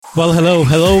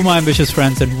Hello, my ambitious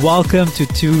friends, and welcome to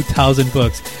 2000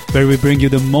 Books, where we bring you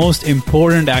the most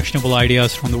important actionable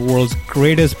ideas from the world's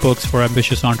greatest books for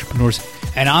ambitious entrepreneurs.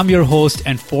 And I'm your host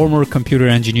and former computer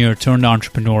engineer turned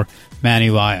entrepreneur, Manny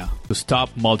Vaya. To stop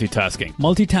multitasking.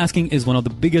 Multitasking is one of the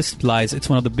biggest lies. It's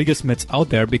one of the biggest myths out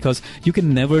there because you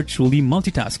can never truly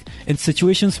multitask. In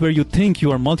situations where you think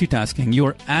you are multitasking, you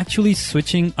are actually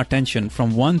switching attention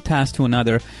from one task to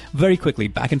another very quickly,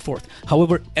 back and forth.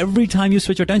 However, every time you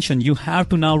switch attention, you have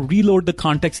to now reload the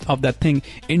context of that thing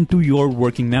into your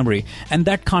working memory. And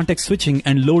that context switching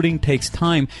and loading takes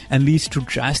time and leads to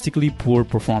drastically poor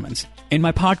performance. In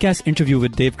my podcast interview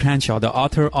with Dave Cranshaw, the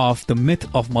author of The Myth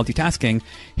of Multitasking,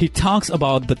 he talks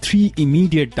about the three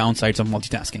immediate downsides of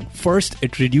multitasking. First,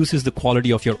 it reduces the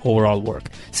quality of your overall work.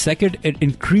 Second, it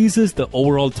increases the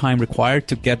overall time required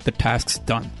to get the tasks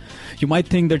done. You might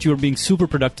think that you're being super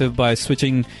productive by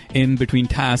switching in between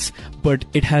tasks, but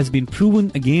it has been proven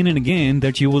again and again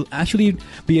that you will actually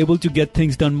be able to get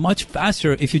things done much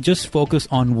faster if you just focus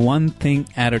on one thing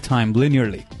at a time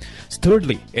linearly.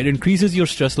 Thirdly, it increases your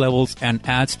stress levels and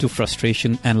adds to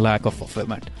frustration and lack of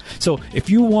fulfillment. So if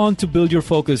you want to build your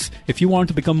focus, if you want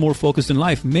to become more focused in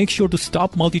life, make sure to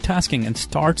stop multitasking and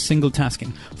start single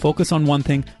tasking. Focus on one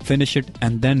thing, finish it,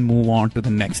 and then move on to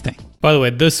the next thing. By the way,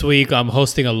 this week I'm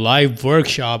hosting a live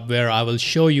workshop where I will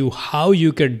show you how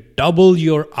you can double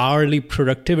your hourly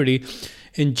productivity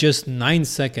in just 9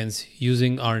 seconds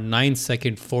using our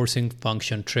 9-second forcing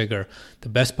function trigger. The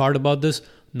best part about this,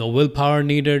 no willpower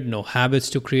needed, no habits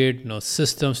to create, no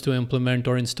systems to implement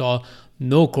or install,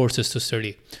 no courses to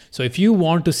study. So if you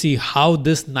want to see how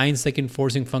this 9-second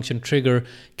forcing function trigger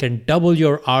can double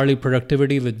your hourly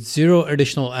productivity with zero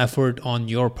additional effort on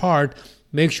your part,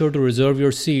 make sure to reserve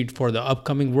your seat for the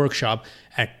upcoming workshop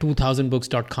at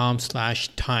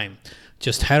 2000books.com/time.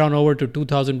 Just head on over to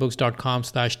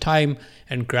 2000books.com/time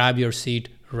and grab your seat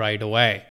right away.